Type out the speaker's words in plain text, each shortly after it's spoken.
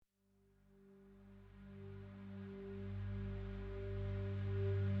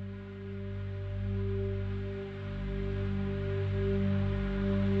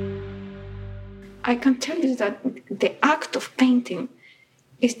I can tell you that the act of painting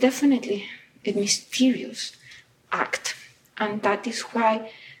is definitely a mysterious act. And that is why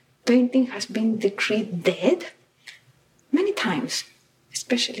painting has been decreed dead many times,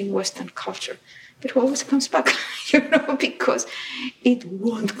 especially in Western culture. But it always comes back, because it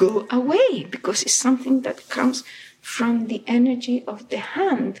won't go away, because it's something that comes from the energy of the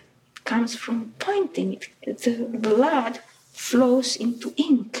hand, comes from pointing. The blood flows into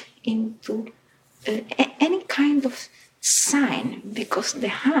ink, into any kind of sign, because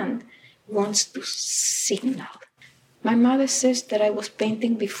the hand wants to signal. My mother says that I was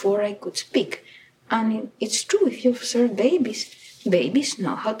painting before I could speak. And it's true, if you observe babies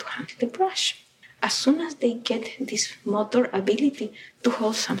know how to handle the brush. As soon as they get this motor ability to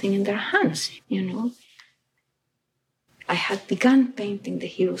hold something in their hands, I had begun painting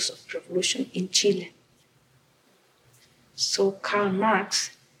the heroes of the revolution in Chile. So Karl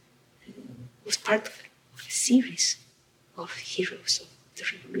Marx was part of a series of heroes of the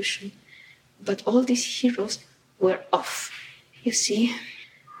revolution. But all these heroes were off. You see,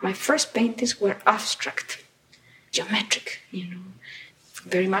 my first paintings were abstract, geometric,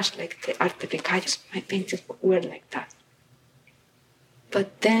 very much like the arte precarios. My paintings were like that.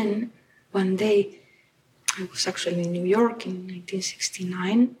 But then, one day, I was actually in New York in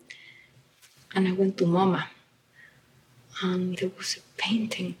 1969, and I went to MoMA. And there was a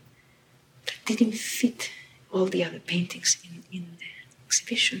painting that didn't fit all the other paintings in the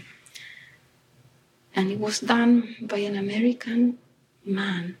exhibition. And it was done by an American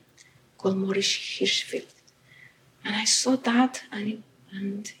man called Morris Hirshfield. And I saw that, and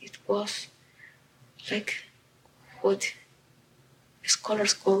it was like what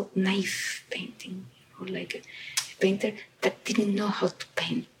scholars call naïve painting, like a painter that didn't know how to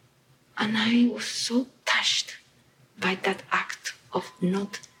paint. And I was so touched by that act of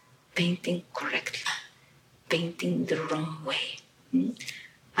not painting correctly, painting the wrong way.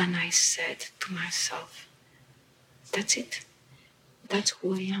 And I said to myself, that's it. That's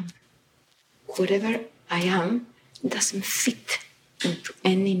who I am. Whatever I am doesn't fit into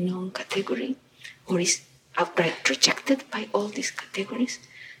any known category or is outright rejected by all these categories.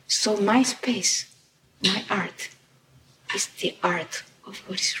 So my space, my art, is the art of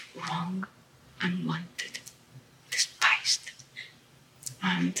what is wrong, unwanted, despised.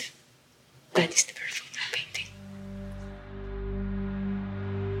 And that is the birth of